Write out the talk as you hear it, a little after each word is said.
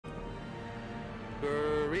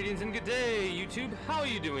Greetings and good day, YouTube. How are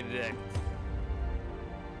you doing today?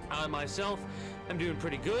 I myself am doing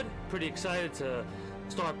pretty good. Pretty excited to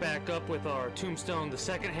start back up with our Tombstone, the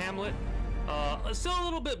second Hamlet. Still a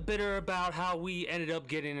little bit bitter about how we ended up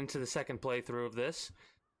getting into the second playthrough of this,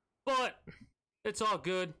 but it's all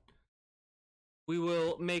good. We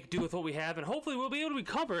will make do with what we have, and hopefully we'll be able to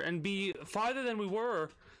recover and be farther than we were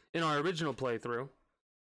in our original playthrough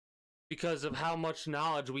because of how much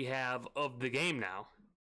knowledge we have of the game now.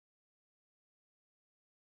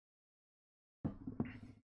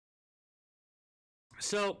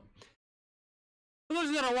 So, for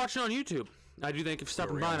those that are watching on YouTube, I do thank you for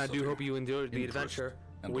stopping by, and I do hope you enjoyed the adventure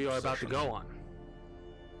we are about to go on.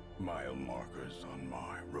 Mile markers on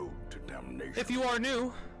my road to damnation. If you are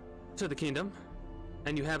new to the kingdom,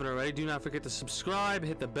 and you haven't already, do not forget to subscribe,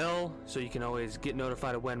 hit the bell, so you can always get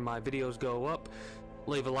notified of when my videos go up.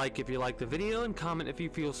 Leave a like if you like the video, and comment if you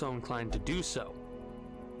feel so inclined to do so.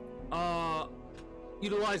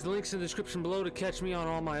 Utilize the links in the description below to catch me on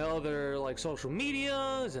all my other social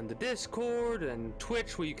medias and the Discord and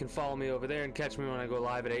Twitch, where you can follow me over there and catch me when I go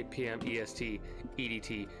live at 8 p.m. EST,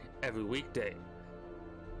 EDT every weekday.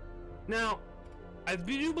 Now, I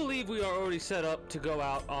do believe we are already set up to go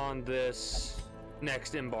out on this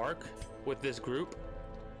next embark with this group,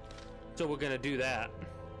 so we're gonna do that.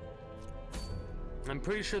 I'm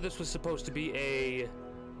pretty sure this was supposed to be a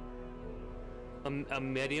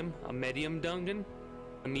medium dungeon.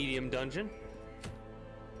 A medium dungeon.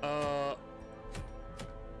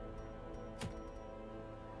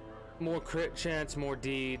 More crit chance, more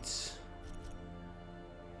deeds.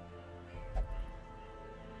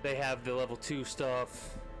 They have the level 2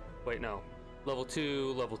 stuff. Wait, no. Level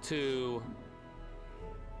 2, level 2.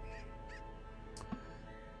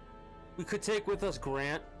 We could take with us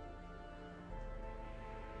Grant.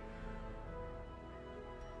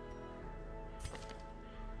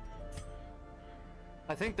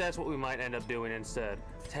 I think that's what we might end up doing instead.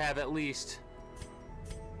 To have at least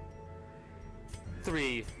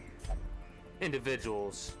 3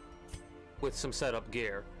 individuals with some setup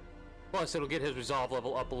gear. Plus, it'll get his resolve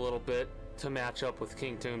level up a little bit to match up with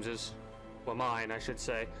King Tombs's. Well, mine, I should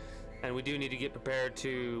say. And we do need to get prepared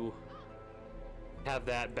to have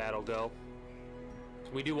that battle go.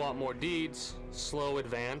 We do want more deeds, slow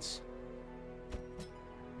advance.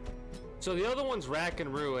 So the other one's Rack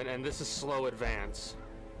and Ruin, and this is slow advance.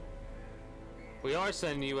 We are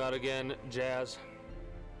sending you out again, Jazz.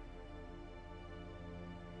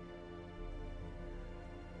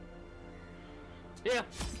 Yeah.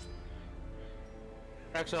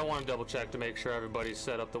 Actually, I want to double check to make sure everybody's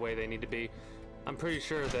set up the way they need to be. I'm pretty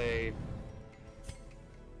sure they...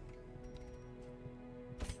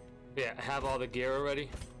 yeah, have all the gear already.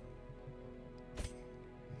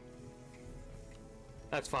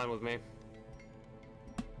 That's fine with me.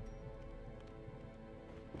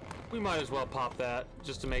 We might as well pop that,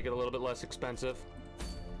 just to make it a little bit less expensive.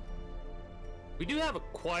 We do have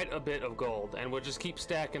quite a bit of gold, and we'll just keep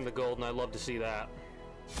stacking the gold, and I love to see that.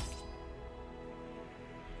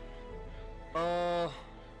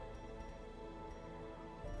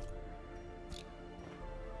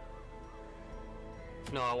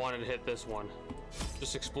 No, I wanted to hit this one.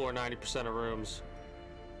 Just explore 90% of rooms.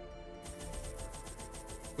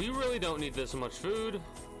 We really don't need this much food.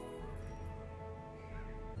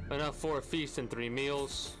 Enough for a feast and 3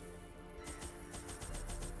 meals.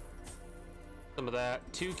 Some of that.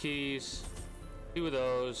 2 keys. 2 of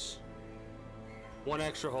those. 1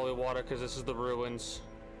 extra holy water because this is the ruins.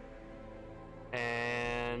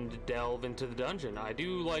 And delve into the dungeon. I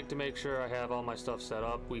do like to make sure I have all my stuff set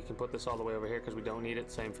up. We can put this all the way over here because we don't need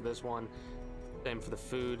it. Same for this one. Same for the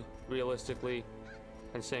food, realistically.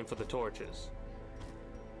 And same for the torches.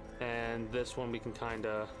 And this one we can kind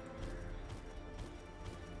of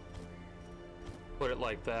put it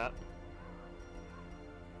like that.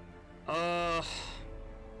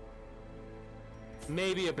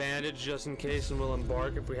 Maybe a bandage just in case, and we'll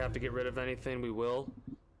embark. If we have to get rid of anything, we will.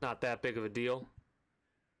 Not that big of a deal.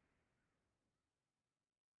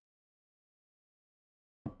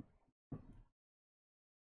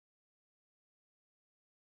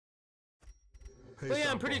 But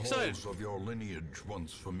yeah, I'm pretty excited. The halls of your lineage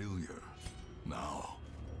once familiar, now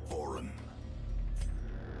foreign.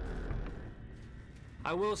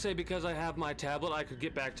 I will say, because I have my tablet, I could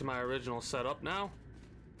get back to my original setup now.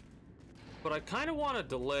 But I kind of want to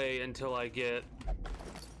delay until I get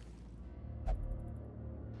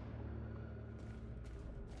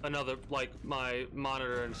another, my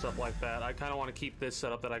monitor and stuff like that. I kind of want to keep this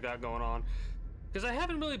setup that I got going on, because I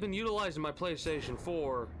haven't really been utilizing my PlayStation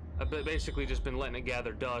 4. I've basically just been letting it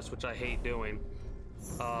gather dust, which I hate doing.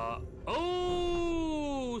 Oh!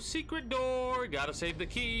 secret door. Gotta save the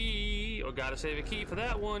key. Or gotta save a key for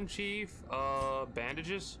that one, Chief.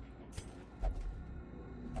 Bandages.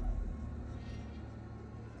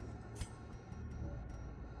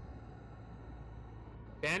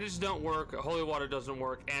 Bandages don't work. Holy water doesn't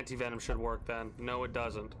work. Anti-venom should work then. No, it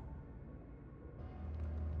doesn't.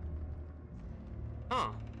 Huh.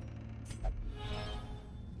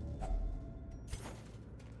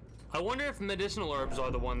 I wonder if medicinal herbs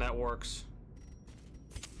are the one that works.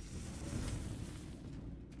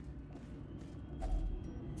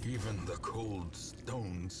 Even the cold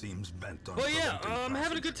stone seems bent on. Well, yeah, I'm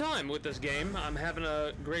having a good time with this game. I'm having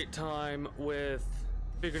a great time with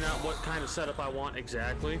figuring out what kind of setup I want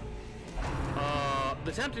exactly.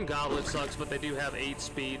 The Tempting Goblet sucks, but they do have 8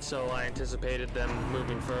 speed, so I anticipated them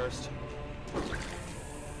moving first.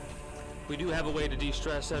 We do have a way to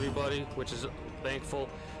de-stress everybody, which is thankful.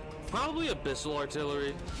 Probably Abyssal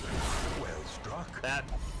Artillery. Well struck. That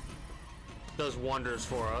does wonders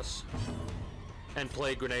for us. And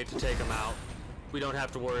Plague Grenade to take them out. We don't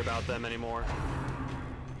have to worry about them anymore.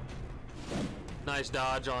 Nice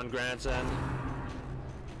dodge on Grant's End.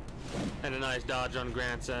 And a nice dodge on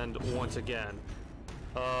Grant's End once again.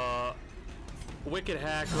 Wicked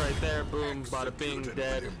hack right there. Boom, bada bing,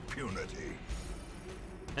 dead. Impunity.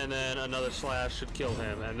 And then another slash should kill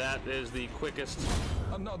him. And that is the quickest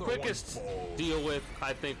deal with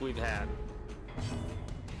I think we've had.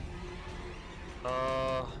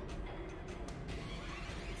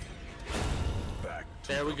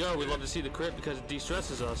 There we go. We love to see the crit because it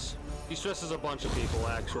de-stresses us. De-stresses a bunch of people,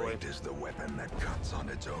 actually. Great is the weapon that cuts on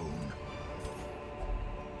its own.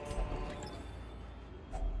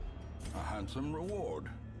 A handsome reward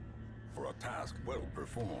for a task well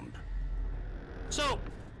performed. So,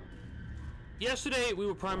 yesterday we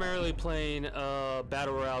were primarily playing a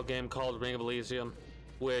battle royale game called Ring of Elysium,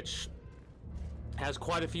 which has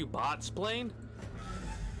quite a few bots playing.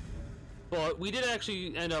 But we did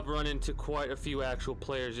actually end up running into quite a few actual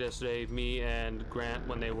players yesterday, me and Grant,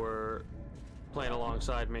 when they were playing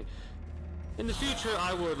alongside me. In the future,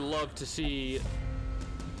 I would love to see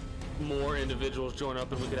more individuals join up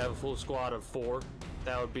and we could have a full squad of 4.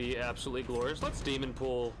 That would be absolutely glorious. Let's demon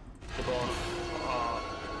pool the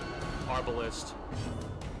Arbalist.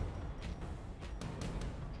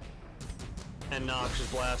 And Noxious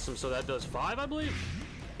Blast him, so that does 5, I believe?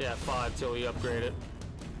 Yeah, 5 till we upgrade it.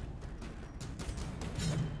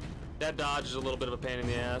 That dodge is a little bit of a pain in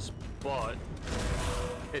the ass, but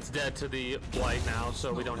it's dead to the blight now,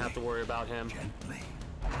 so we don't have to worry about him. Gently.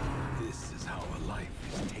 This is how a life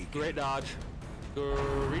is taken. Great dodge.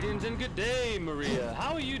 Greetings and good day, Maria.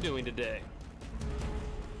 How are you doing today?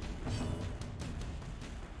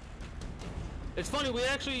 It's funny, we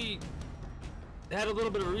actually had a little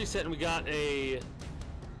bit of a reset and we got a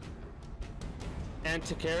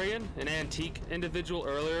Antiquarian, an antique individual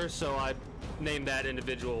earlier, so I named that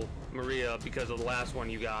individual Maria because of the last one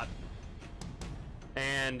you got.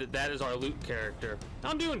 And that is our loot character.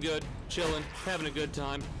 I'm doing good, chilling, having a good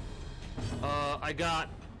time. I got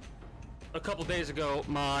a couple days ago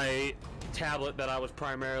my tablet that I was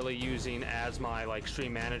primarily using as my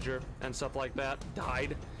stream manager and stuff like that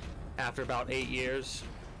died after about 8 years,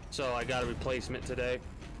 so I got a replacement today.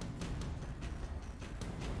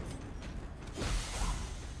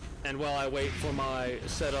 And while I wait for my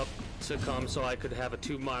setup to come so I could have a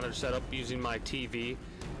 2-monitor setup using my TV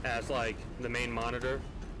as the main monitor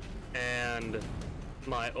and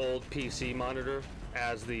my old PC monitor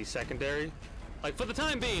as the secondary. For the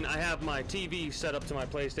time being, I have my TV set up to my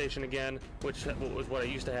PlayStation again, which was what I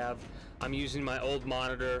used to have. I'm using my old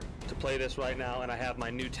monitor to play this right now, and I have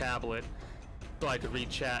my new tablet so I could read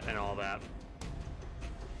chat and all that.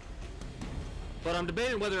 But I'm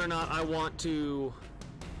debating whether or not I want to...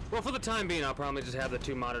 Well, for the time being, I'll probably just have the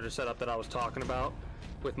 2-monitor setup that I was talking about,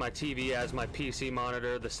 with my TV as my PC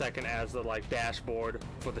monitor, the second as the dashboard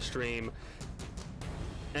for the stream.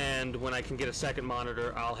 And when I can get a second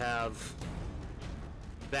monitor, I'll have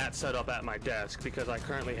that set up at my desk, because I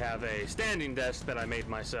currently have a standing desk that I made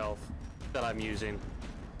myself that I'm using.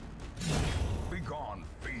 Be gone,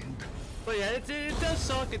 fiend. But yeah, it does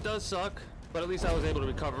suck, but at least I was able to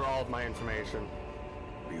recover all of my information.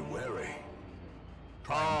 Be wary.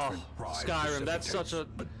 Oh, Skyrim, that's such a...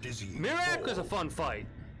 Miraak is a fun fight.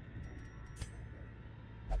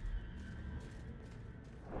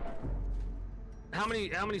 How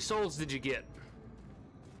many souls did you get?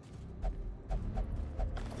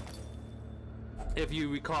 If you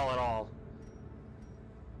recall at all.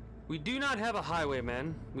 We do not have a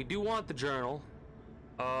highwayman. We do want the journal.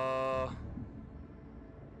 Might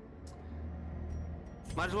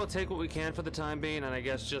as well take what we can for the time being, and I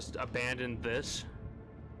guess just abandon this.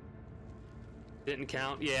 Didn't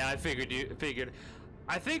count? Yeah, I figured.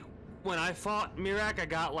 I think when I fought Miraak, I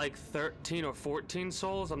got like 13 or 14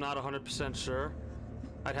 souls. I'm not 100% sure.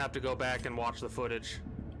 I'd have to go back and watch the footage.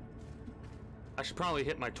 I should probably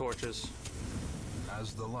hit my torches.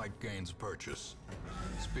 As the light gains purchase,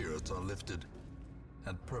 spirits are lifted,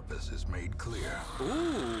 and purpose is made clear.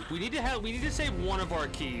 Ooh, we need to save one of our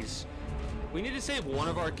keys. We need to save one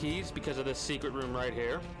of our keys because of this secret room right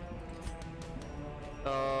here.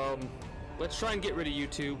 Let's try and get rid of you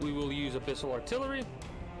two. We will use Abyssal Artillery.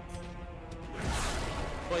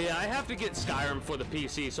 Well, yeah, I have to get Skyrim for the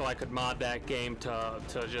PC so I could mod that game to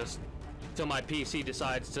just till my PC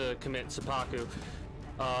decides to commit seppuku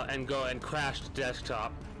and go and crash the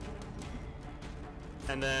desktop.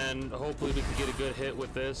 And then hopefully we can get a good hit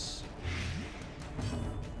with this.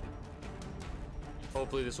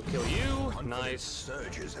 Hopefully this will kill you. Nice.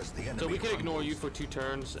 So we can ignore you for 2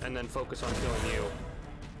 turns and then focus on killing you.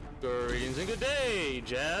 Greetings and good day,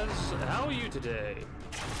 Jazz. How are you today?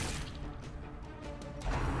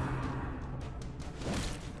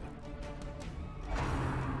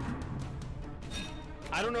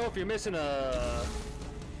 I don't know if you're missing a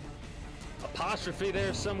apostrophe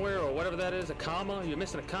there somewhere or whatever that is, a comma. You're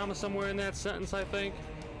missing a comma somewhere in that sentence, I think.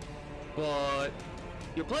 But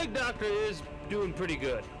your Plague Doctor is doing pretty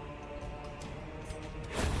good.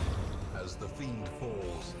 As the fiend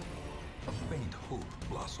falls, a faint hope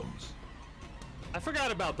blossoms. I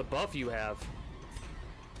forgot about the buff you have.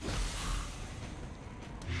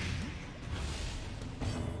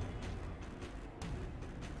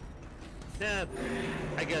 Yeah,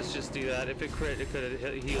 I guess just do that. If it crit, it could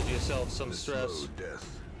have healed yourself some stress. Slow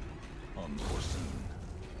death, unforeseen,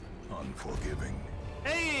 unforgiving.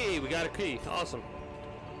 Hey, we got a key. Awesome.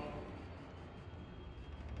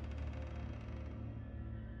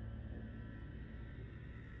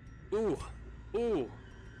 Ooh, ooh.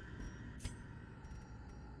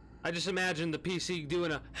 I just imagined the PC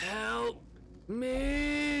doing a help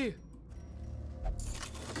me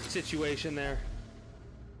situation there.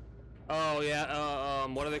 Oh yeah,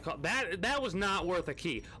 what are they called? That was not worth a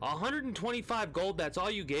key. 125 gold, that's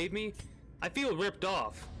all you gave me? I feel ripped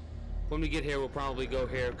off. When we get here, we'll probably go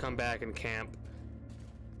here, come back and camp.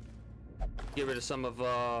 Get rid of some of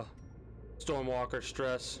Stormwalker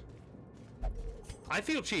stress. I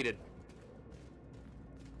feel cheated.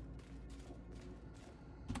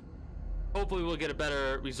 Hopefully we'll get a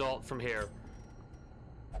better result from here.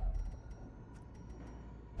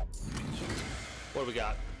 What do we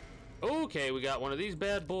got? Okay, we got one of these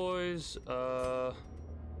bad boys.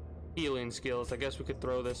 Healing skills. I guess we could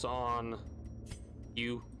throw this on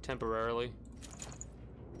you temporarily.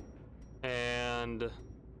 And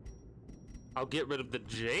I'll get rid of the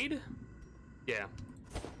Jade? Yeah.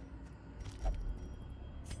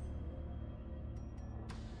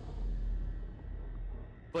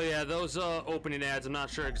 But yeah, those opening ads, I'm not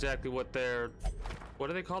sure exactly what they're... What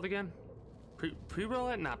are they called again? Pre-roll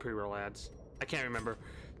ad? Not pre-roll ads. I can't remember.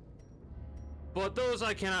 But those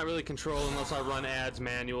I cannot really control unless I run ads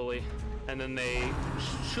manually. And then they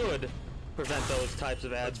should prevent those types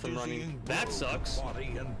of ads from running. That sucks.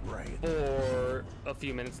 For a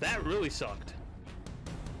few minutes. That really sucked.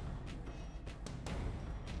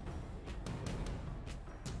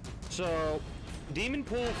 So, Demon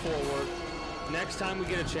Pull forward. Next time we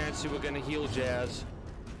get a chance to, we're going to heal Jazz.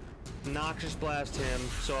 Noxious Blast him.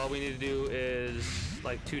 So all we need to do is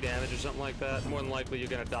like 2 damage or something like that. More than likely you're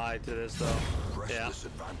going to die to this though. Yeah.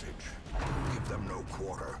 Disadvantage. Give them no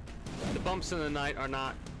quarter. The bumps in the night are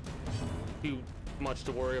not too much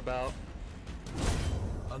to worry about.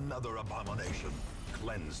 Another abomination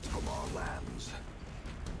cleansed from our lands.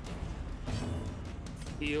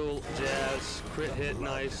 Heal, Jazz, crit hit,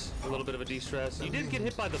 nice. A little bit of a de-stress. You did get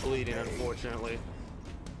hit by the bleeding, unfortunately.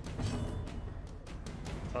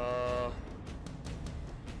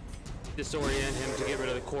 Disorient him to get rid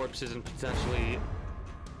of the corpses and potentially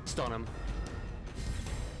stun him.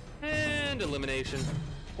 And elimination.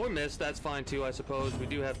 Or miss, that's fine too, I suppose. We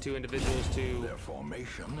do have 2 individuals to... Their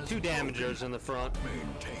formation is 2 damagers broken. in the front.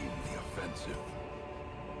 Maintain the offensive.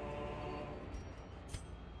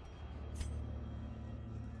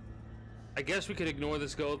 I guess we could ignore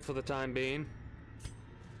this gold for the time being.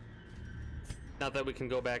 Not that we can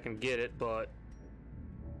go back and get it, but...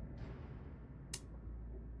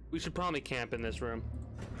 we should probably camp in this room.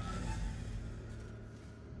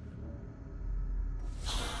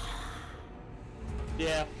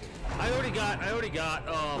 Yeah, I already got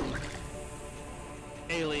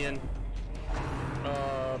Alien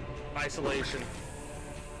Isolation.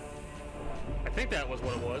 I think that was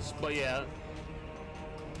what it was, but yeah.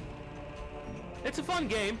 It's a fun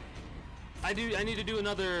game. I need to do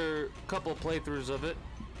another couple of playthroughs of it.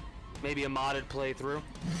 Maybe a modded playthrough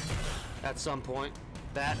at some point.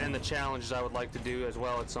 That and the challenges I would like to do as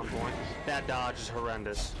well at some point. That dodge is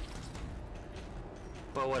horrendous.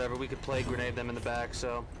 But whatever, we could play grenade them in the back,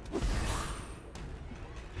 so.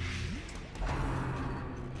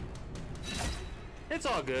 It's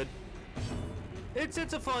all good. It's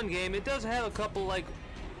a fun game. It does have a couple, like...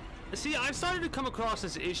 See, I've started to come across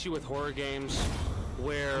this issue with horror games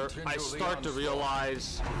where I start to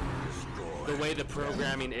realize the way the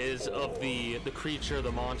programming is of the creature,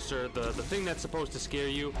 the monster, the thing that's supposed to scare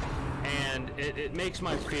you, and it makes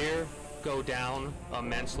my fear go down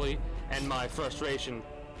immensely and my frustration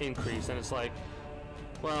increase. And it's like,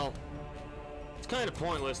 well, it's kind of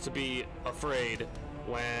pointless to be afraid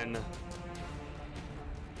when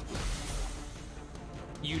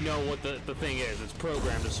you know what the thing is. It's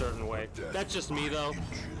programmed a certain way. That's just me, though.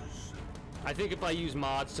 I think if I use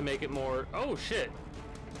mods to make it more... Oh, shit.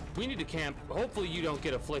 We need to camp. Hopefully you don't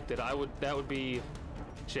get afflicted. That would be...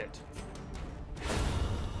 Shit.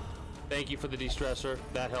 Thank you for the de-stressor.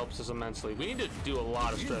 That helps us immensely. We need to do a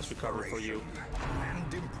lot of stress recovery for you.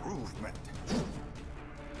 And improvement.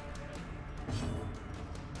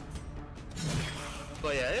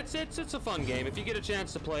 But yeah, it's a fun game. If you get a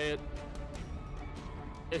chance to play it,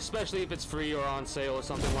 especially if it's free or on sale or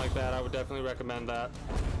something like that, I would definitely recommend that.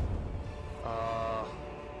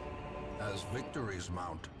 As victories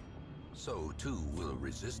mount, so too will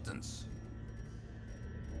resistance.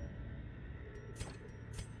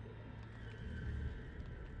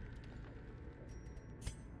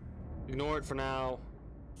 Ignore it for now.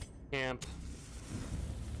 Camp.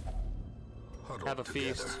 Huddled Have a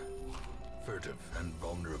together, feast. furtive and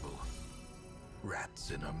vulnerable.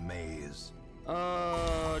 Rats in a maze.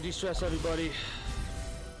 De-stress everybody.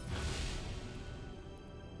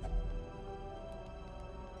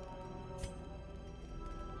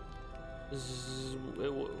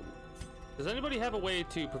 Does anybody have a way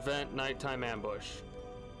to prevent nighttime ambush?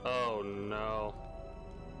 Oh no.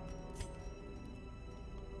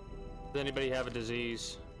 Does anybody have a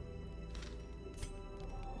disease?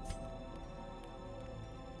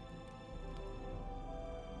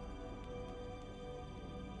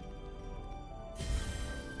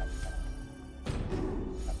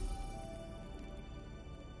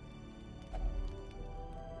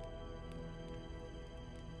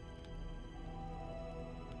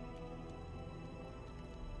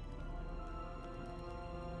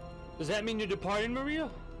 Does that mean you're departing, Maria?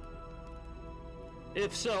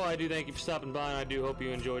 If so, I do thank you for stopping by, and I do hope you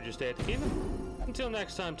enjoyed your stay at the kingdom. Until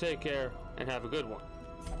next time, take care, and have a good one.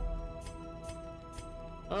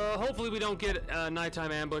 Hopefully we don't get a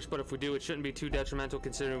nighttime ambush, but if we do, it shouldn't be too detrimental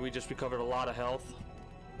considering we just recovered a lot of health.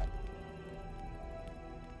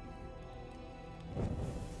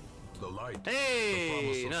 The light. Hey, the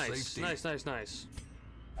promise of nice, safety. nice.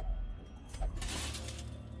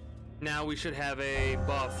 Now we should have a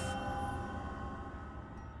buff.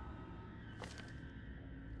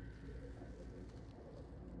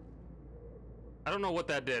 I don't know what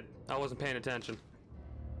that did. I wasn't paying attention.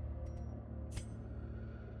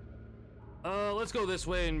 Let's go this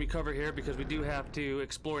way and recover here because we do have to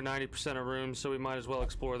explore 90% of rooms, so we might as well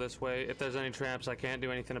explore this way. If there's any traps, I can't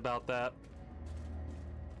do anything about that.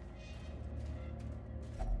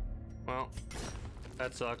 Well,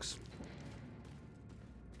 that sucks.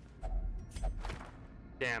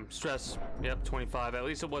 Damn, stress. Yep, 25. At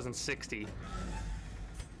least it wasn't 60.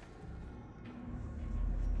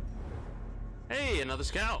 Hey, another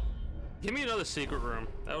scout. Give me another secret room.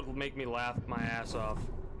 That would make me laugh my ass off.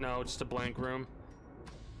 No, just a blank room.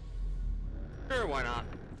 Sure, why not?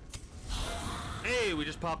 Hey, we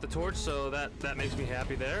just popped the torch, so that makes me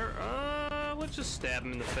happy there. Let's just stab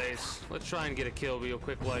him in the face. Let's try and get a kill real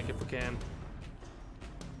quick, like, if we can.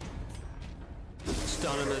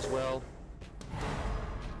 Stun him as well.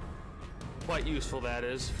 Quite useful, that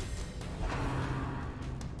is.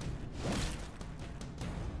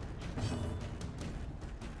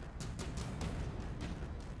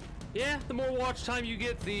 Yeah, the more watch time you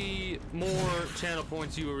get, the more channel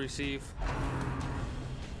points you will receive.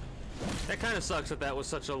 That kind of sucks that was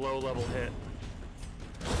such a low level hit.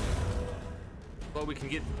 But we can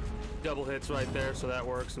get double hits right there, so that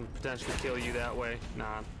works, and potentially kill you that way.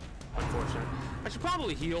 Nah, unfortunate. I should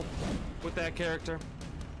probably heal with that character.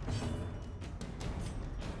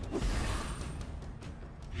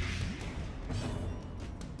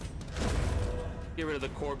 Get rid of the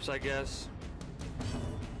corpse, I guess.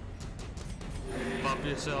 Buff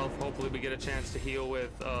yourself. Hopefully we get a chance to heal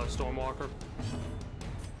with Stormwalker.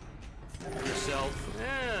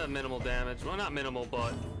 Yourself. Minimal damage. Well, not minimal,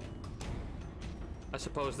 but I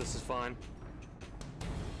suppose this is fine.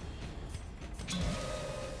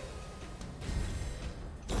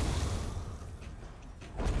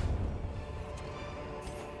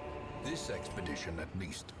 This expedition at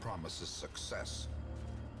least promises success.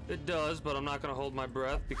 It does, but I'm not gonna hold my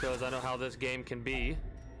breath because I know how this game can be.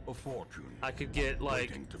 A fortune. I could get like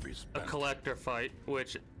waiting to be a spent. collector fight,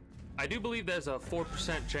 which I do believe there's a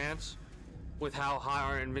 4% chance with how high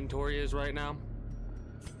our inventory is right now.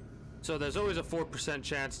 So there's always a 4%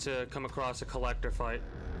 chance to come across a collector fight.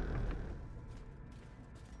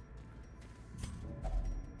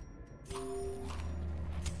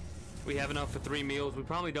 We have enough for 3 meals. We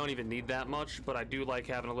probably don't even need that much, but I do like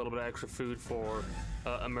having a little bit of extra food for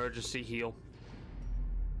emergency heal.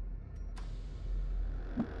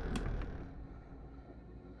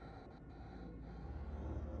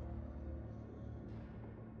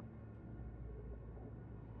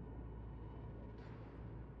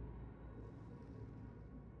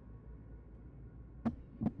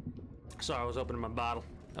 Sorry, I was opening my bottle.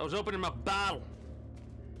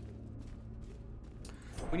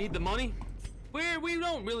 We need the money. We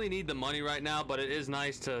don't really need the money right now, but it is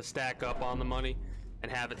nice to stack up on the money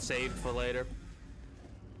and have it saved for later.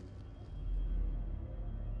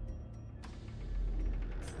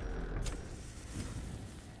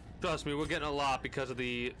 Trust me, we're getting a lot because of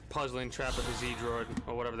the puzzling trap of the Z-Droid,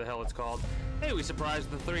 or whatever the hell it's called. Hey, we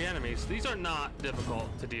surprised the 3 enemies. These are not difficult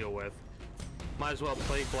to deal with. Might as well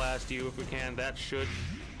Plague Blast you if we can. That should...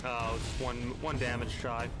 it's one damage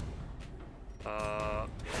shy.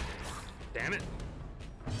 Damn it.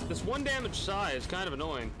 This 1 damage shy is kind of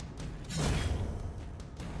annoying.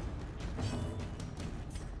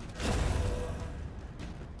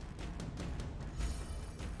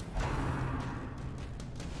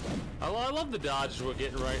 I love the dodges we're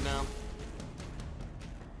getting right now.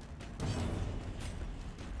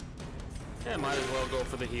 Yeah, might as well go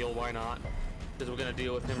for the heal, why not? Because we're gonna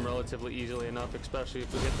deal with him relatively easily enough, especially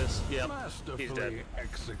if we get this. Yep, he's dead.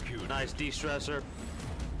 Executed. Nice de-stressor.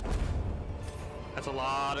 That's a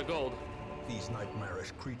lot of gold. These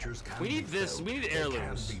nightmarish creatures can We need be this, felt. we need They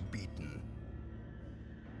heirlooms. can be beaten.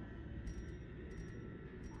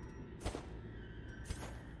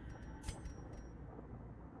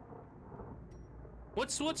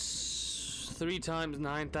 What's 3 times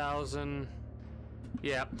 9,000?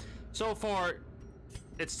 Yeah. So far,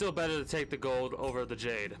 it's still better to take the gold over the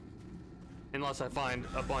jade. Unless I find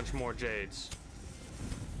a bunch more jades.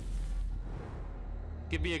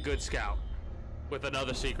 Give me a good scout. With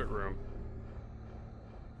another secret room.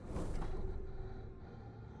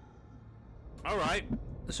 Alright.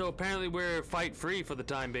 So apparently we're fight free for the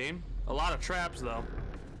time being. A lot of traps though.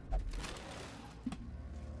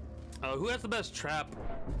 Who has the best trap?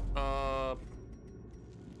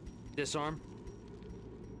 Disarm?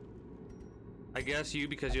 I guess you,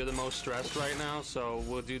 because you're the most stressed right now, so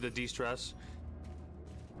we'll do the de-stress.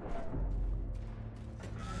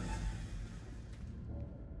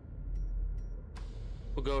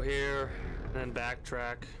 We'll go here, and then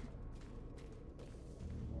backtrack.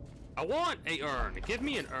 I want a urn. Give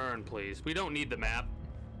me an urn, please. We don't need the map.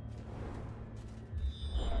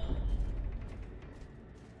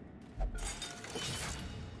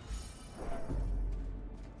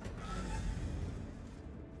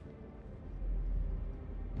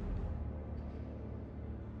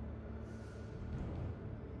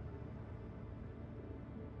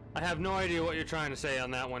 I have no idea what you're trying to say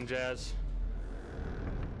on that one, Jazz.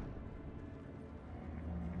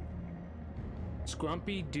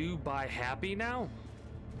 Scrumpy do buy happy now?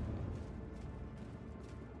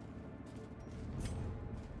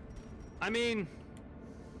 I mean,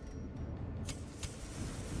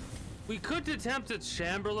 we could attempt a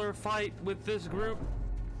Shambler fight with this group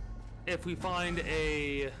if we find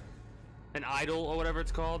an idol or whatever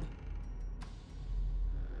it's called.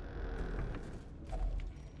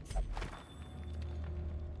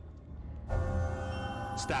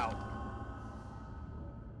 Stout.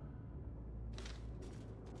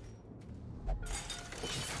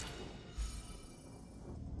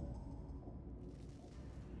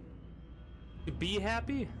 Be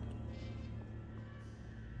happy?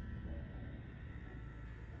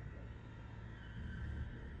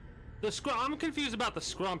 I'm confused about the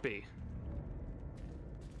Scrumpy.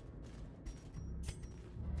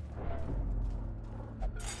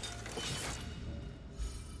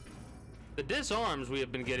 The disarms we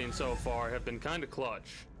have been getting so far have been kind of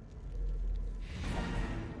clutch.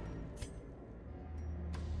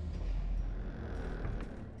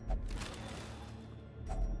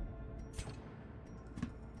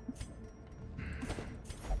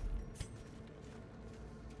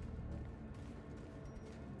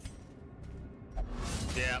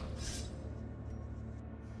 Yeah.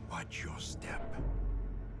 Watch your step.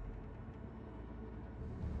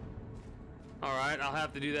 Alright, I'll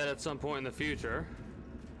have to do that at some point in the future.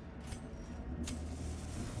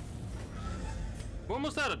 We're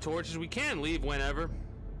almost out of torches. We can leave whenever.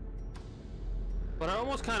 But I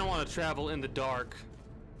almost kind of want to travel in the dark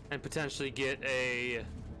and potentially get a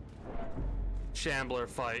Shambler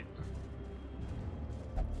fight.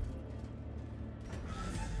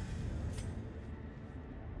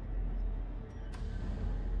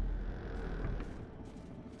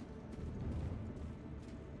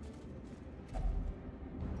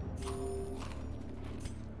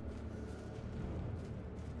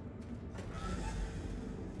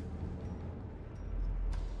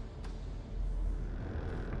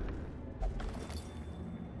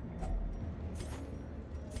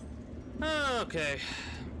 Okay.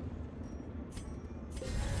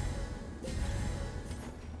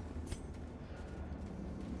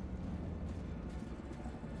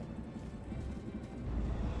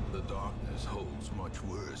 The darkness holds much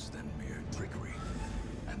worse than mere trickery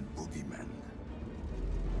and boogeymen.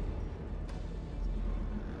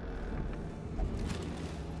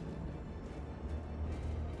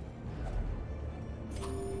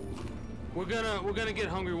 We're gonna get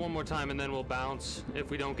hungry one more time and then we'll bounce if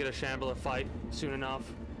we don't get a Shambler fight soon enough.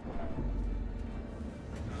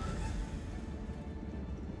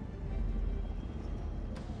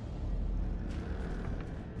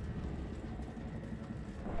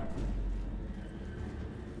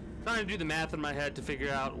 Trying to do the math in my head to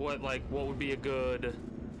figure out what would be a good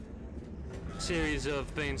series of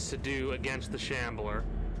things to do against the Shambler.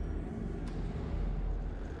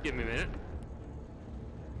 Give me a minute.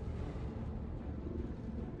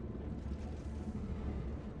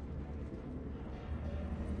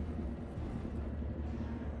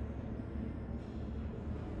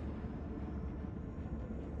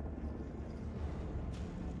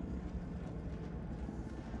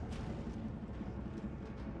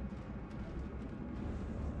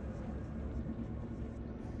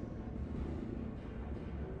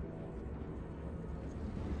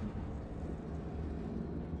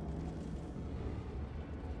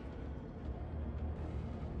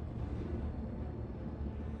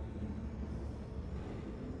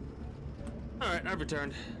 Alright, I've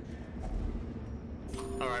returned.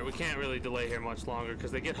 Alright, we can't really delay here much longer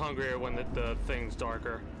because they get hungrier when the thing's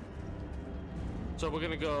darker. So we're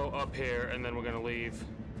gonna go up here and then we're gonna leave.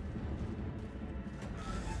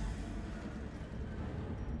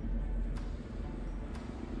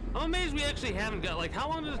 I'm amazed we actually haven't got, like, how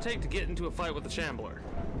long does it take to get into a fight with the Shambler?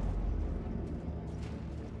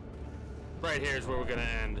 Right here is where we're gonna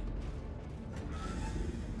end.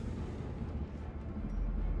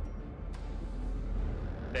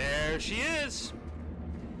 There she is.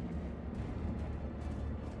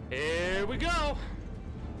 Here we go.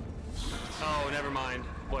 Oh, never mind.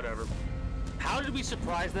 Whatever. How did we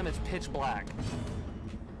surprise them? It's pitch black.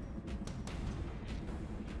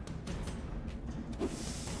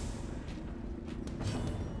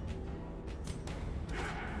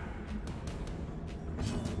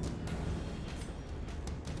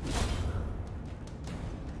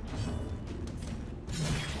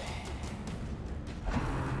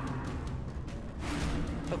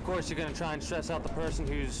 Of course, you're gonna try and stress out the person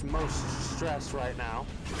who's most stressed right now.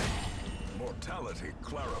 Mortality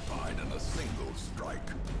clarified in a single strike.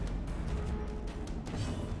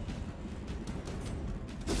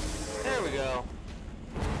 There we go.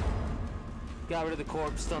 Got rid of the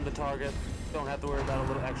corpse, stunned the target. Don't have to worry about a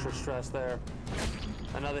little extra stress there.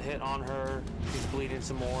 Another hit on her. She's bleeding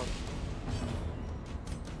some more.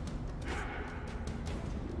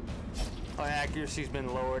 My accuracy's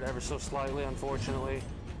been lowered ever so slightly, unfortunately.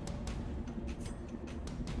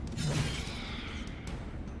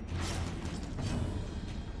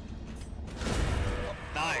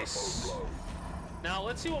 Nice. Now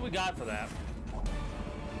let's see what we got for that.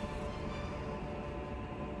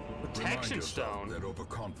 Protection stone. That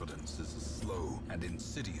overconfidence is a slow and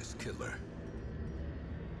insidious killer.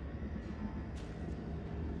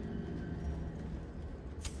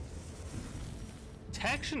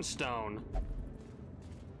 Protection stone.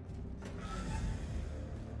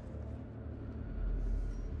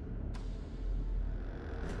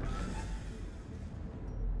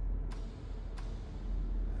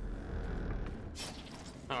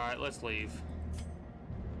 All right, let's leave.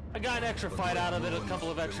 I got an extra fight out of it, a couple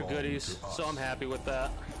of extra goodies, so I'm happy with that.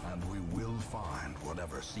 And we will find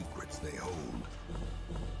whatever secrets they hold.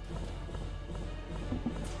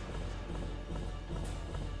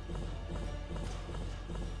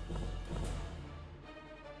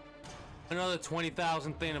 Another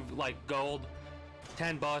 20,000 thing of, like, gold.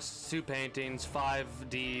 10 busts, 2 paintings, 5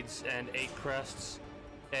 deeds, and 8 crests.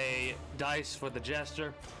 A dice for the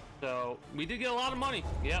jester. So we did get a lot of money.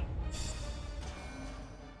 Yep.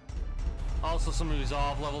 Also some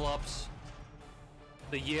resolve level ups.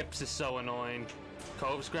 The yips is so annoying.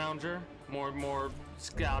 Cove Scrounger. More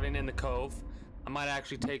scouting in the cove. I might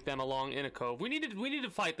actually take them along in a cove. We need to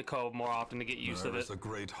fight the cove more often to get used to it. There is a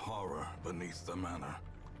great horror beneath the manor.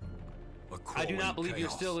 I do not believe you're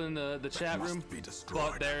still in the chat room,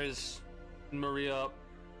 but there is Maria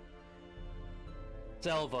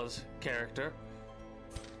Selva's character.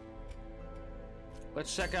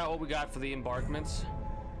 Let's check out what we got for the embarkments.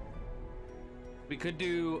 We could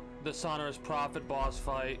do the Sonorous Prophet boss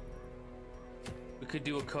fight. We could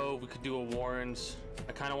do a cove. We could do a Warrens.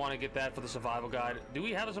 I kind of want to get that for the survival guide. Do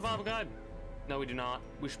we have a survival guide? No, we do not.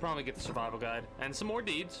 We should probably get the survival guide and some more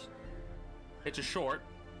deeds. It's a short.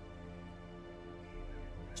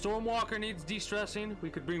 Stormwalker needs de-stressing. We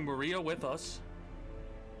could bring Maria with us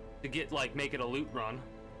to get, like, make it a loot run.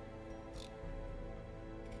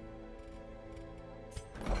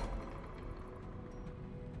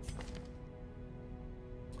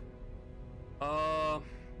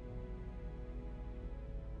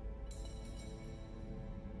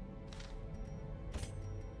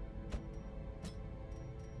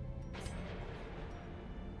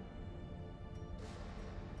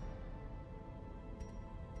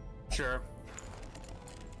 Sure.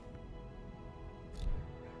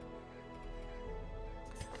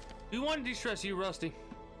 Do you want to de-stress you, Rusty?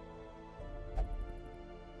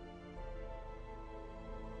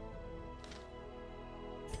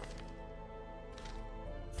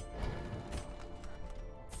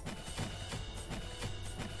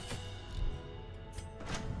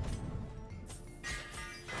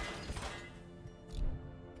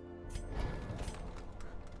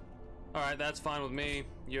 Alright, that's fine with me.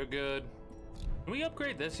 You're good. Can we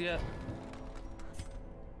upgrade this yet?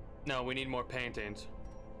 No, we need more paintings.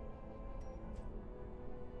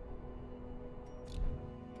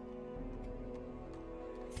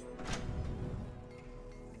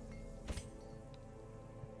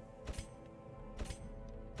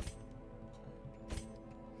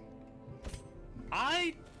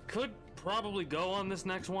 I could probably go on this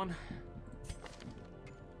next one.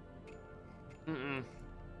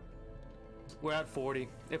 We're at 40.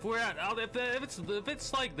 If we're at, if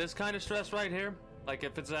it's like this kind of stress right here, like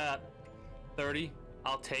if it's at 30,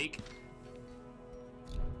 I'll take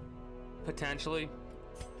potentially,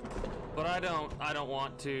 but I don't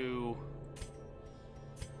want to.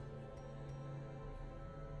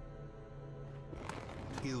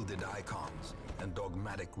 Gilded icons and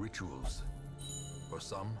dogmatic rituals. For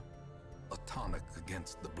some, a tonic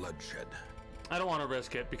against the bloodshed. I don't want to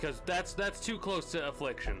risk it because that's too close to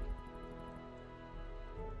affliction.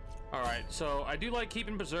 Alright, so I do like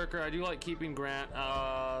keeping Berserker, I do like keeping Grant,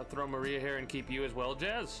 throw Maria here and keep you as well,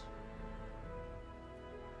 Jazz.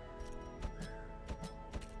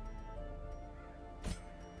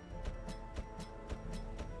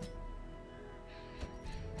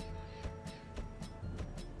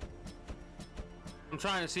 I'm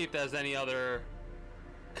trying to see if there's any other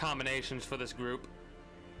combinations for this group.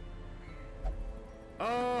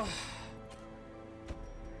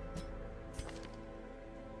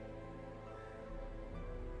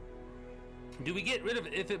 Do we get rid of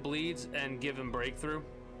If It Bleeds and give him Breakthrough?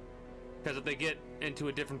 Because if they get into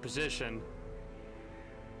a different position...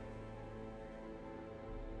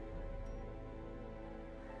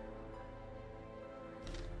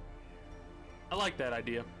 I like that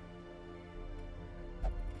idea.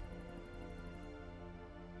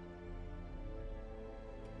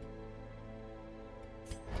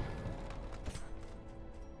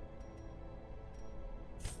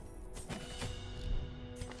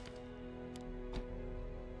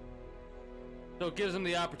 So it gives them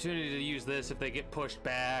the opportunity to use this if they get pushed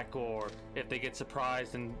back or if they get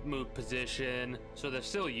surprised and move position. So they're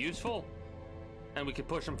still useful. And we can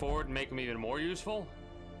push them forward and make them even more useful.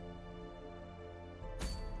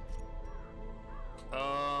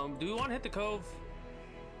 Do we want to hit the cove?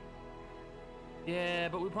 Yeah,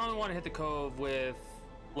 but we probably want to hit the cove with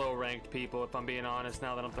low-ranked people, if I'm being honest,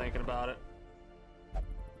 now that I'm thinking about it.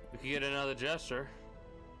 We could get another Jester.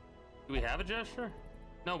 Do we have a Jester?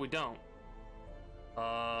 No, we don't.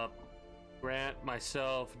 Grant,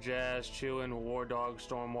 myself, Jazz, Chewin, War Dog,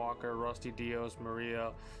 Stormwalker, Rusty Dios,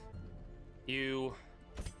 Maria, you.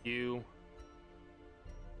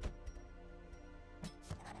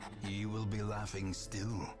 Ye will be laughing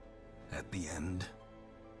still at the end.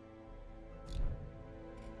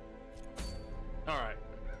 Alright.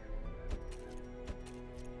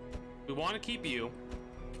 We want to keep you.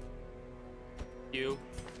 You.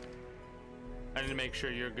 I need to make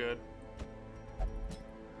sure you're good.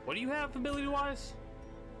 What do you have ability-wise?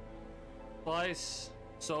 Slice,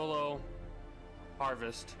 Solo,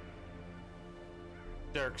 Harvest,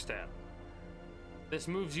 Dirk Stab. This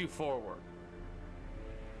moves you forward.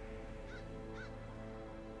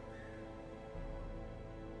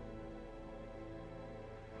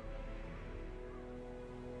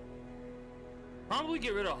 Probably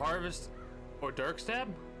get rid of Harvest or Dirk Stab.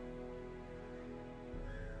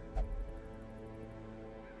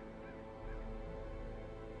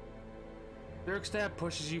 Dirk Stab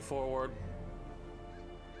pushes you forward.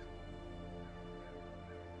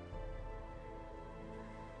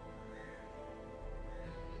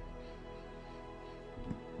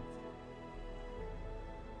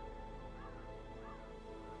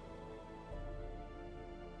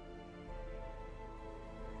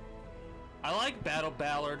 I like Battle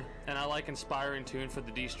Ballad, and I like Inspiring Tune for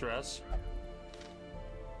the de-stress.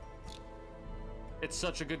 It's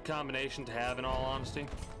such a good combination to have, in all honesty.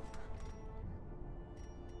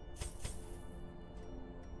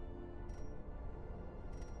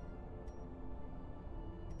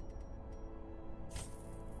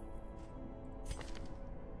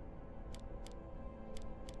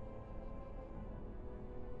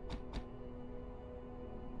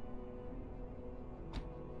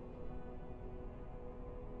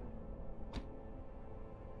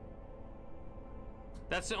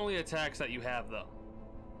 That's the only attacks that you have, though.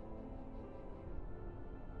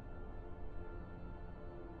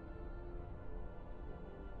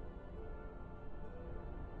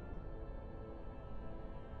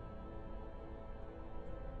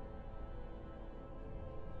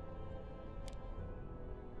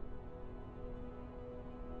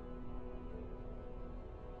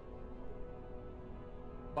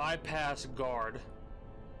 Bypass guard.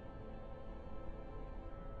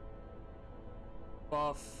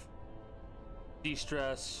 Buff,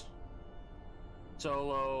 de-stress,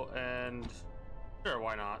 Solo, and sure,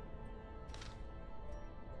 why not?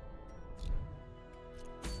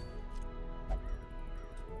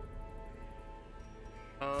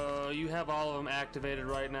 You have all of them activated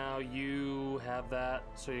right now. You have that,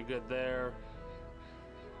 so you're good there.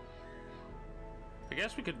 I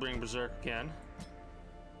guess we could bring Berserk again.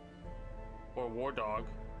 Or War Dog.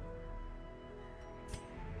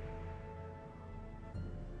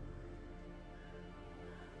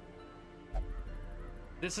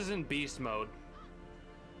 This is in beast mode.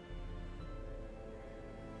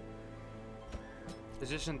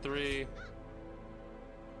 Position 3.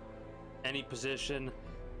 Any position.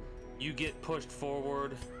 You get pushed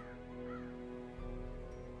forward.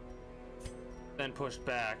 Then pushed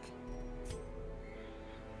back.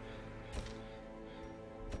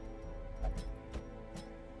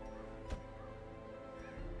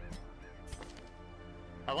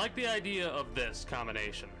 I like the idea of this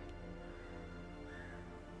combination.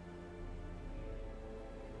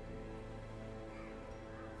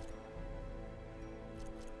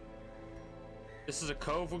 This is a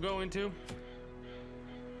cove we're going to.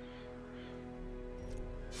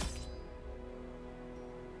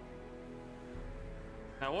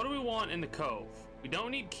 Now, what do we want in the cove? We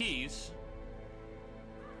don't need keys.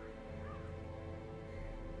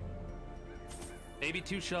 Maybe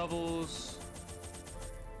 2 shovels.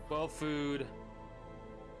 12 food.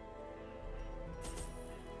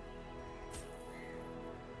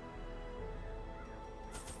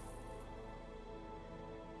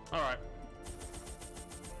 All right.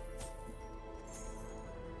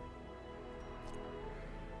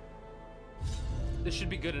 This should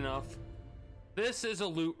be good enough. This is a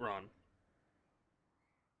loot run.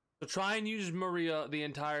 So try and use Maria the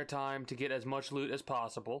entire time to get as much loot as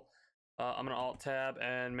possible. I'm gonna alt-tab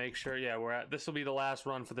and make sure, yeah, this will be the last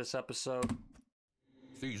run for this episode.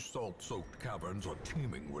 These salt-soaked caverns are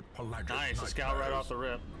teeming with pelagic Nice, a scout right off the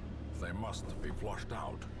rip. They must be flushed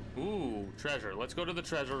out. Ooh, treasure. Let's go to the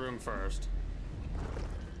treasure room first.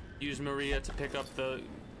 Use Maria to pick up the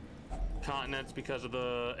continents because of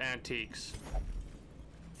the antiques.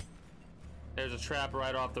 There's a trap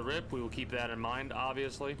right off the rip. We will keep that in mind,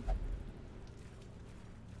 obviously.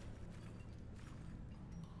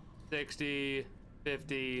 60,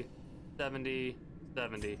 50, 70,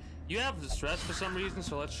 70. You have stress for some reason,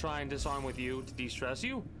 so let's try and disarm with you to de-stress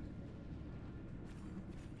you.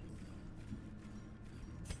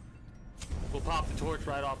 We'll pop the torch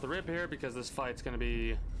right off the rip here because this fight's gonna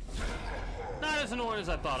be not as annoying as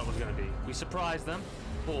I thought it was gonna be. We surprised them.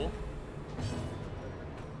 Cool.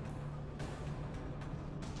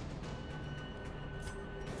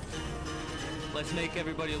 Let's make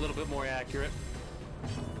everybody a little bit more accurate.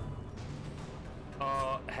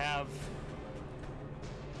 Have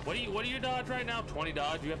What do you dodge right now? 20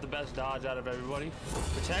 dodge. You have the best dodge out of everybody.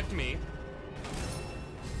 Protect me.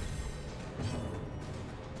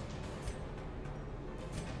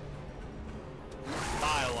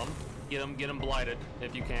 Pile them. Get them blighted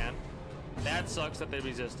if you can. That sucks that they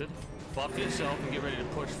resisted. Buff yourself and get ready to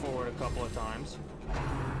push forward a couple of times.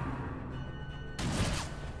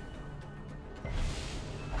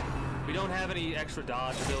 We don't have any extra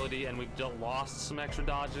dodge ability, and we've lost some extra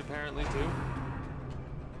dodge apparently too.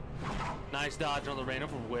 Nice dodge on the Rain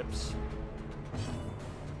of Whips.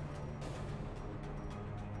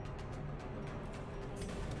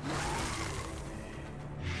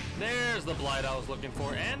 There's the blight I was looking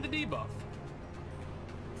for, and the debuff.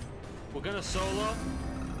 We're gonna solo.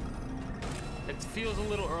 It feels a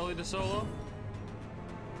little early to solo.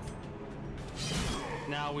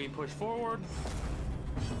 Now we push forward.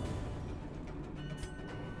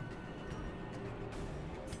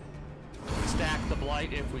 Stack the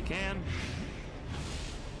blight if we can.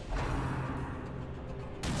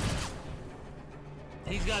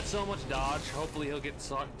 He's got so much dodge. Hopefully he'll get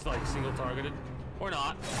like single targeted or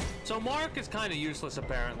not. So Mark is kind of useless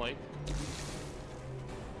apparently.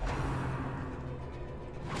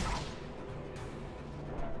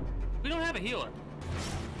 We don't have a healer.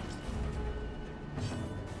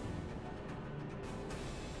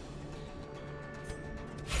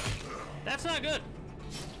 That's not good.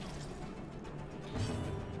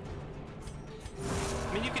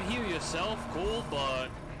 I mean, you can heal yourself, cool, but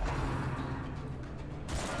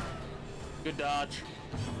good dodge.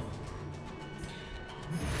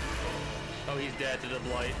 Oh, he's dead to the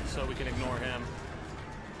blight, so we can ignore him.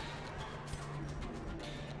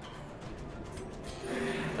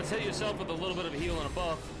 Let's hit yourself with a little bit of a heal and a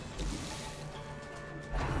buff.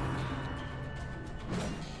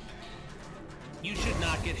 You should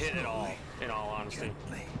not get hit at all, in all honesty.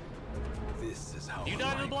 This is how You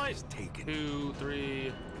died to the blight? 2,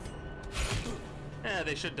 3. Eh,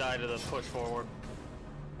 they should die to the push forward.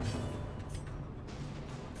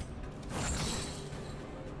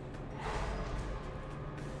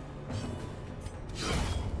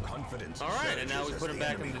 Confidence. Alright, and now we put him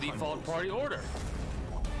back in the default party order.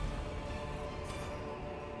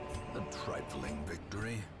 A trifling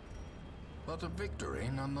victory, but a victory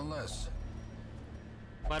nonetheless.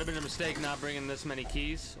 Might have been a mistake not bringing this many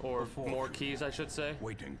keys, or more keys, I should say.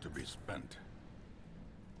 Waiting to be spent.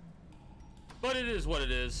 But it is what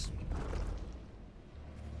it is.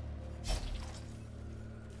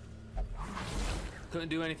 Couldn't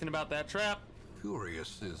do anything about that trap.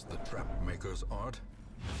 Curious is the trap maker's art.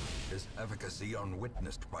 His efficacy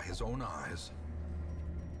unwitnessed by his own eyes.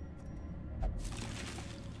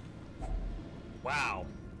 Wow.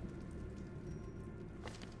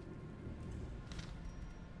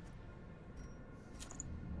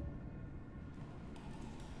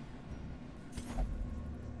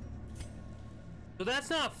 So that's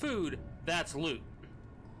not food, that's loot.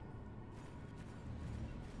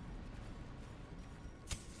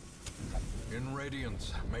 In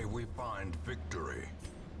Radiance, may we find victory.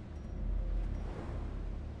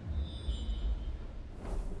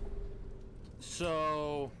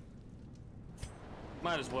 So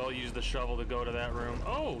might as well use the shovel to go to that room.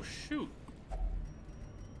 Oh, shoot.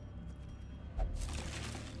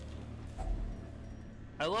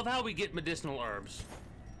 I love how we get medicinal herbs.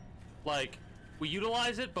 Like, we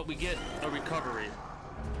utilize it, but we get a recovery.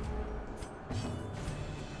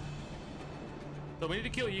 So we need to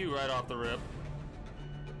kill you right off the rip.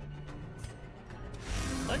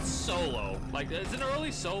 Let's solo. Like, it's an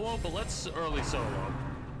early solo, but let's early solo.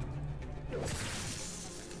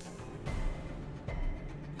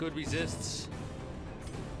 Good resists.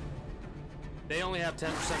 They only have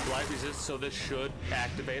 10% blight resist, so this should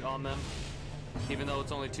activate on them, even though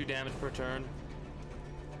it's only 2 damage per turn.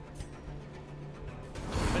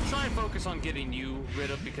 Let's try and focus on getting you rid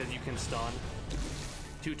of because you can stun.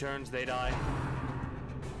 2 turns, they die.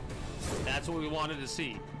 That's what we wanted to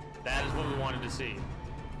see. That is what we wanted to see.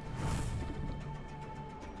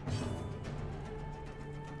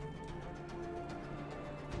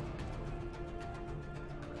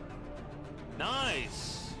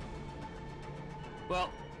 Nice. Well,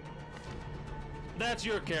 that's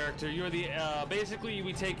your character. You're the basically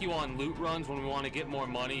we take you on loot runs when we want to get more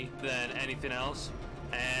money than anything else,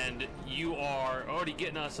 and you are already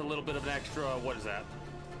getting us a little bit of an extra. What is that?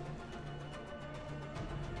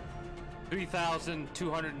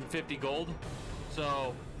 3,250 gold.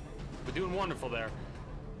 So we're doing wonderful there.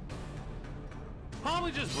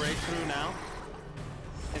 Probably just breakthrough now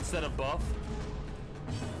instead of buff.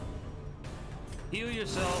 Heal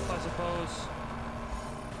yourself, I suppose.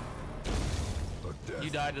 You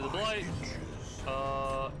died to the blight.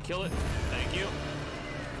 Kill it. Thank you.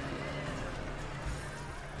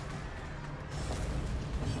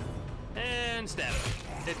 And stab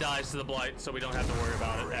it. It dies to the blight, so we don't have to worry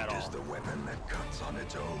about it at all. Is the weapon that cuts on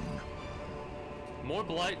its own. More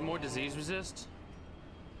blight, more disease resist.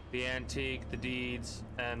 The antique, the deeds,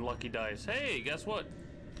 and lucky dice. Hey, guess what?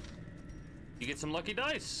 You get some lucky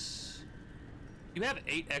dice. You have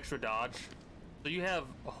 8 extra dodge. So you have,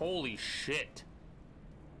 holy shit.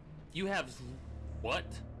 You have, what?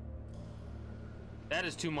 That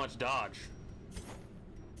is too much dodge.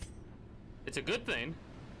 It's a good thing.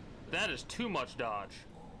 That is too much dodge.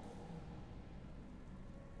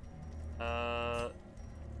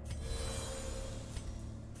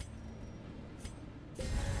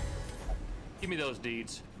 Give me those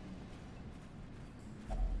deeds.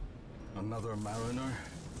 Another mariner,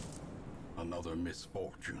 another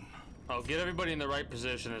misfortune. I'll get everybody in the right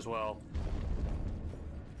position as well.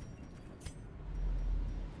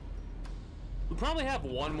 We probably have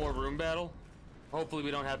one more room battle. Hopefully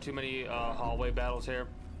we don't have too many hallway battles here.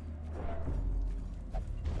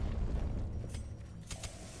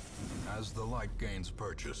 As the light gains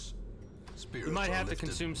purchase, spirits We might are have to lifted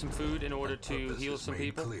consume some food in order and to purpose heal is some made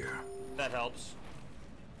people. Clear. That helps.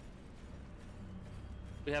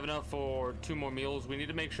 We have enough for 2 more meals. We need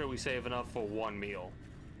to make sure we save enough for 1 meal.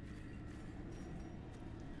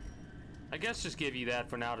 I guess just give you that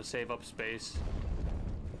for now to save up space.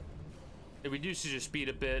 It reduces your speed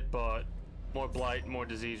a bit, but more blight, more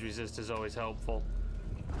disease resist is always helpful.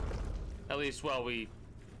 At least while we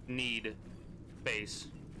need base.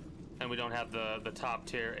 And we don't have the top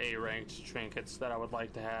tier A ranked trinkets that I would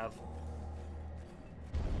like to have.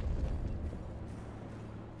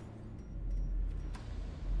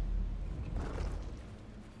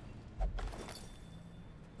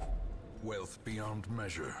 Wealth beyond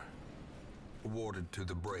measure, awarded to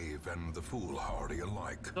the brave and the foolhardy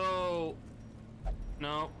alike. So,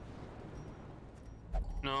 no.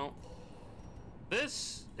 No.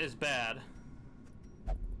 This is bad.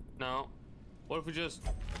 No. What if we just...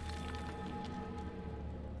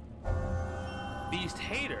 Beast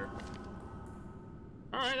Hater.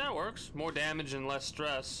 Alright, that works. More damage and less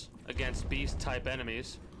stress against beast type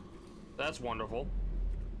enemies. That's wonderful.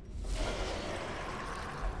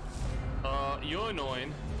 You're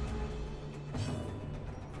annoying.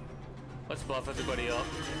 Let's buff everybody up.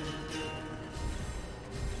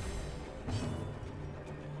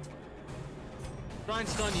 Try and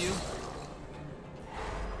stun you.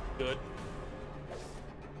 Good.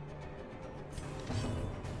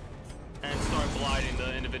 And start blighting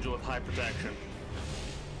the individual with high protection.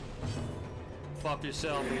 Buff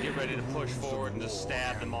yourself and get ready to push forward and just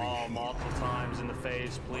stab them all multiple times in the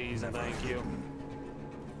face, please and thank you.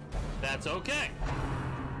 That's okay.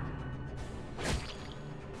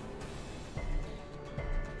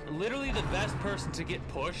 Literally the best person to get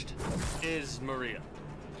pushed is Maria.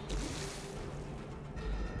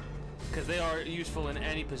 Because they are useful in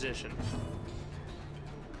any position.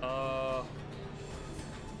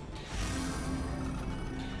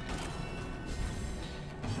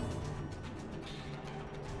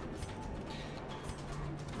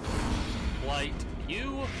 Light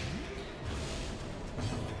you.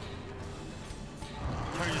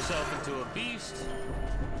 Turn yourself into a beast.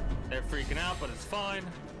 They're freaking out, but it's fine.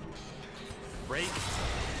 Rake.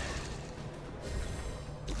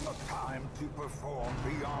 A time to perform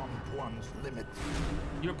beyond one's limits.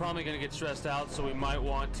 You're probably gonna get stressed out, so we might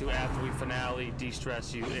want to, after we finale,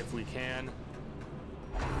 de-stress you if we can.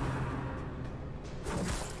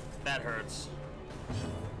 That hurts.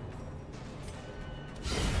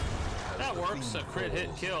 That works. A crit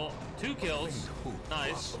hit kill. 2 kills.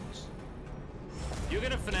 Nice. You're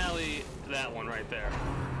gonna finale that one right there.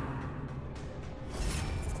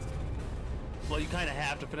 Well, you kind of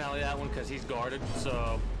have to finale that one because he's guarded,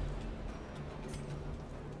 so...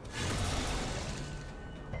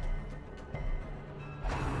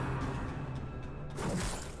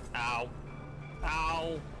 Ow.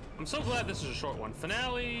 Ow. I'm so glad this is a short one.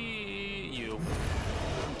 Finale you.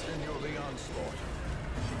 Continue the onslaught.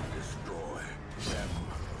 Destroy them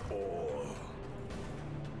all.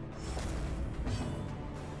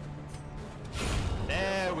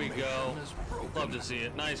 There we go. Love to see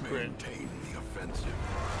it. Nice crit. Maintain the offensive.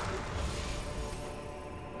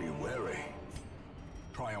 Be wary.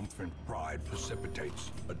 Triumphant pride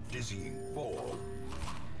precipitates a dizzying fall.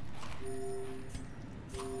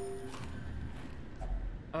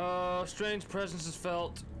 Strange presence is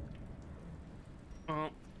felt.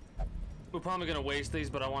 We're probably gonna waste these,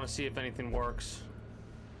 but I want to see if anything works.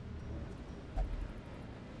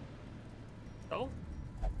 Oh?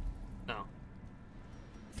 No.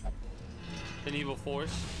 an evil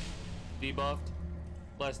force. Debuffed.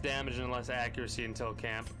 Less damage and less accuracy until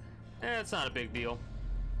camp. It's not a big deal.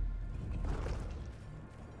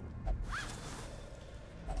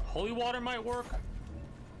 Holy water might work.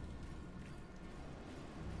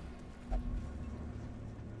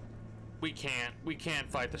 We can't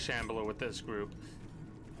fight the Shambler with this group.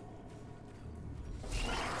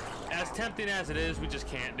 As tempting as it is, we just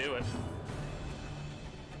can't do it.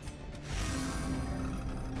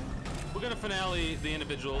 We're gonna finale the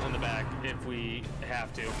individual in the back if we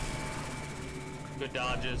have to. Good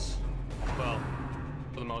dodges. Well,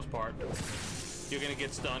 for the most part. You're gonna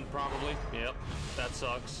get stunned, probably. Yep, that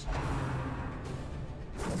sucks.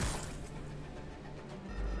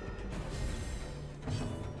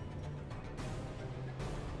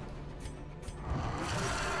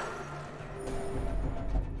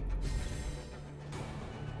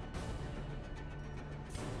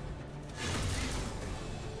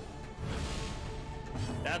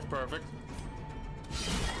 That's perfect.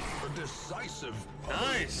 A decisive.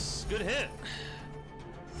 Nice! Good hit.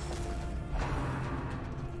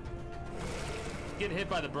 Getting hit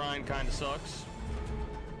by the brine kind of sucks.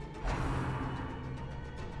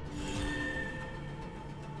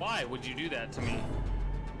 Why would you do that to me?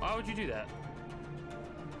 Why would you do that?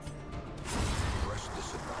 Press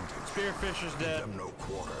disadvantage. Spearfisher's Give dead. them no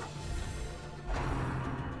quarter.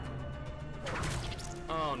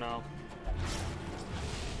 Oh no.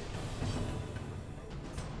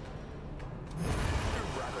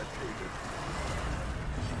 Eradicated.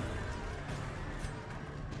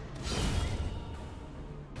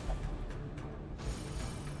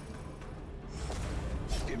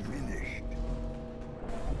 Diminished.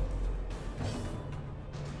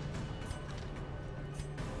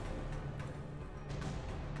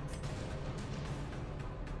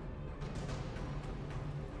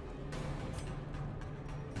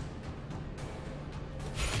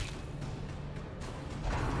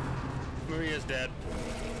 Maria's dead.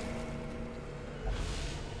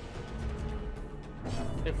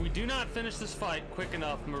 If we do not finish this fight quick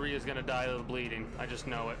enough, Maria's gonna die of the bleeding. I just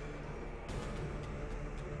know it.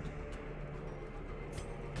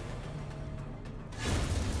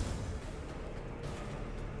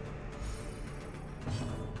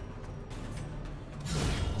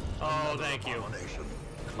 Oh, thank you. Abomination.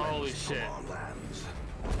 Holy Cleansed from shit. our lands.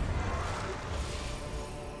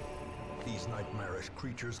 These nightmarish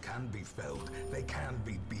creatures can be felled. They can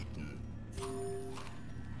be beaten.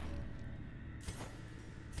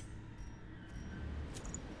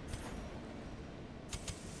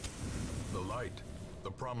 The light,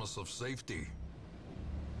 the promise of safety.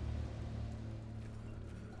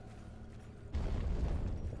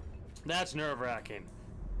 That's nerve-wracking.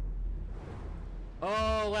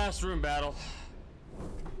 Oh, last room battle.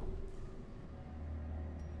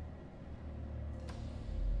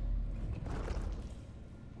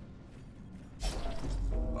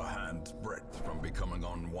 A hand's breadth from becoming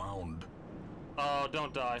unwound. Oh,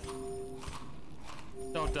 don't die.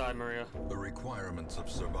 Don't die, Maria. The requirements of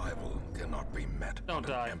survival cannot be met. Don't on an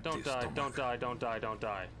die. empty Don't die. stomach. Don't die. Don't die. Don't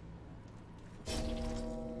die.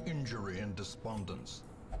 Injury and despondence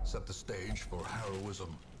set the stage for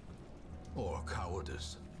heroism or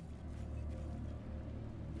cowardice.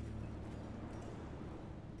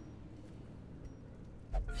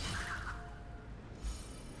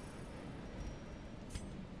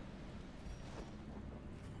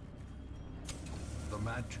 The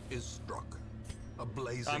match is struck. A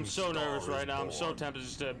blazing I'm so nervous star right is now. I'm so born. tempted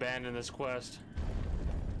just to abandon this quest.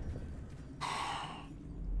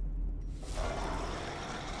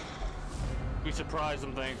 We surprised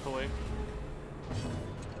them, thankfully.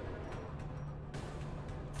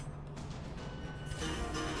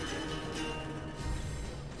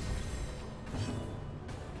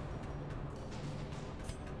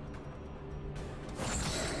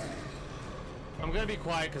 I'm gonna be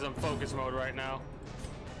quiet because I'm focus mode right now.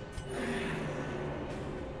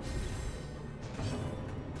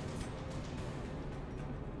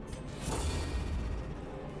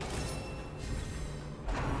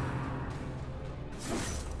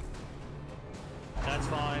 That's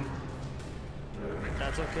fine.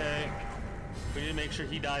 That's okay. We need to make sure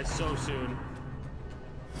he dies so soon.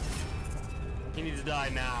 He needs to die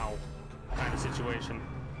now, kind of situation.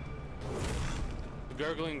 The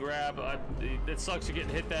gurgling grab, it sucks you getting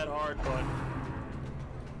hit that hard, but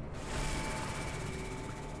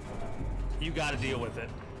you gotta deal with it.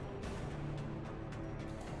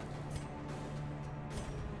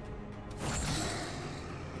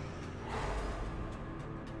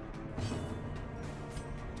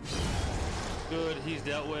 Good, he's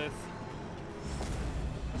dealt with.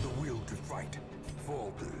 The will to fight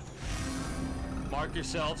falters. Mark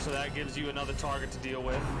yourself, so that gives you another target to deal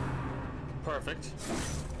with. Perfect.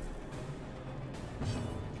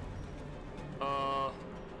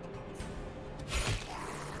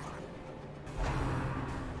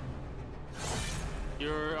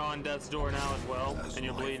 You're on death's door now as well, and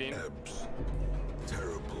you're bleeding. Ebbs,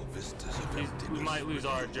 terrible vistas of emptiness. We might lose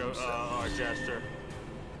our gesture.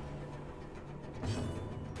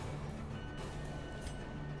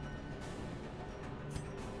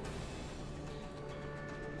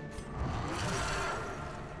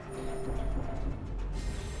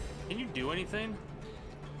 Can you do anything?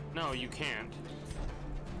 No, you can't.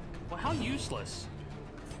 Well, how useless.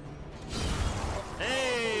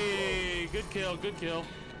 Hey, good kill, good kill.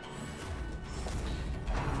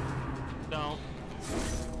 Don't.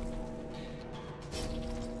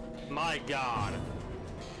 My God.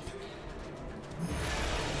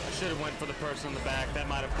 I should have went for the person in the back. That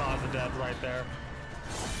might have caused the death right there.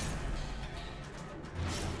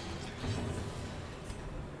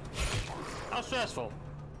 How stressful.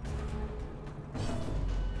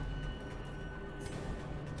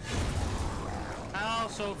 How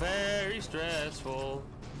so very stressful.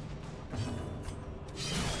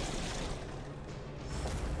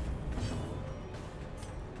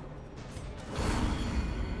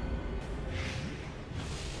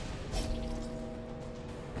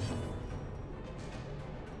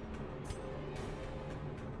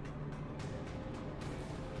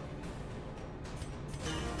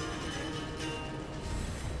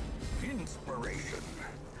 Inspiration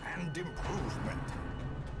and improvement.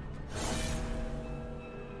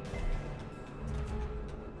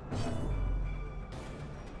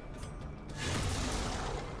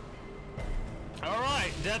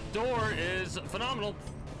 Alright, Death Door is phenomenal.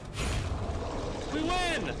 We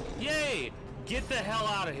win! Yay! Get the hell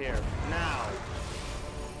out of here, now.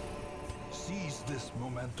 Seize this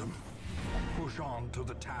momentum. Push on to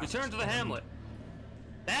the task. Return to the hamlet.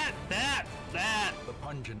 That The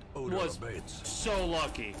pungent odor was abates. so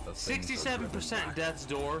lucky. The things are 67% driven Death's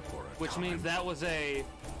Door, for a which means time. that was a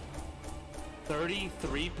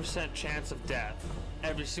 33% chance of death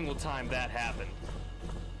every single time that happened.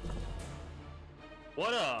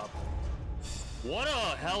 What a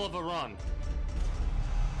hell of a run.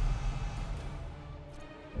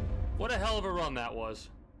 What a hell of a run that was.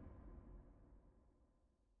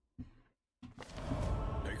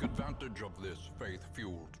 Take advantage of this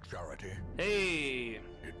faith-fueled charity. Hey,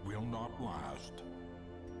 It will not last.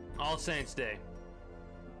 All Saints Day.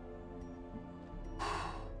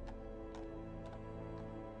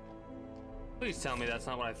 Please tell me that's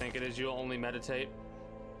not what I think it is. You'll only meditate.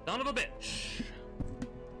 Son of a bitch.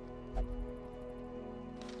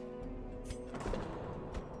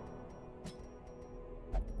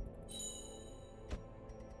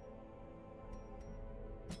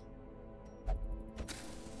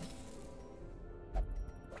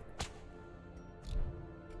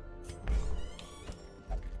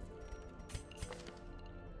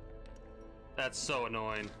 That's so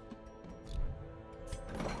annoying.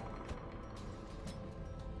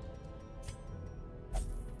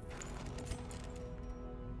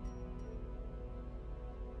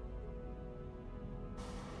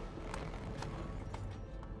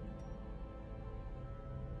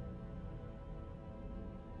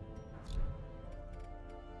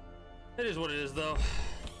 It is what it is, though.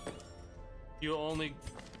 You only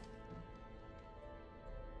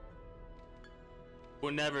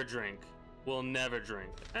will never drink. Will never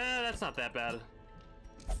drink. That's not that bad.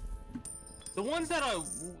 The ones that are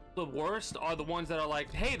the worst are the ones that are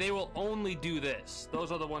like, hey, they will only do this.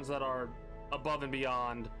 Those are the ones that are above and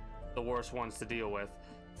beyond the worst ones to deal with.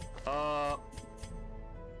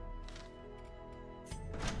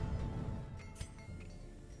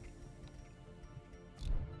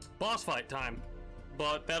 Boss fight time.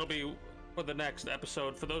 But that'll be for the next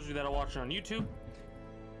episode. For those of you that are watching on YouTube,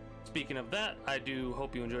 speaking of that, I do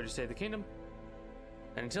hope you enjoyed your Save the Kingdom.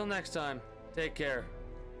 And until next time, take care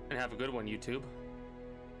and have a good one, YouTube.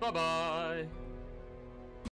 Bye-bye.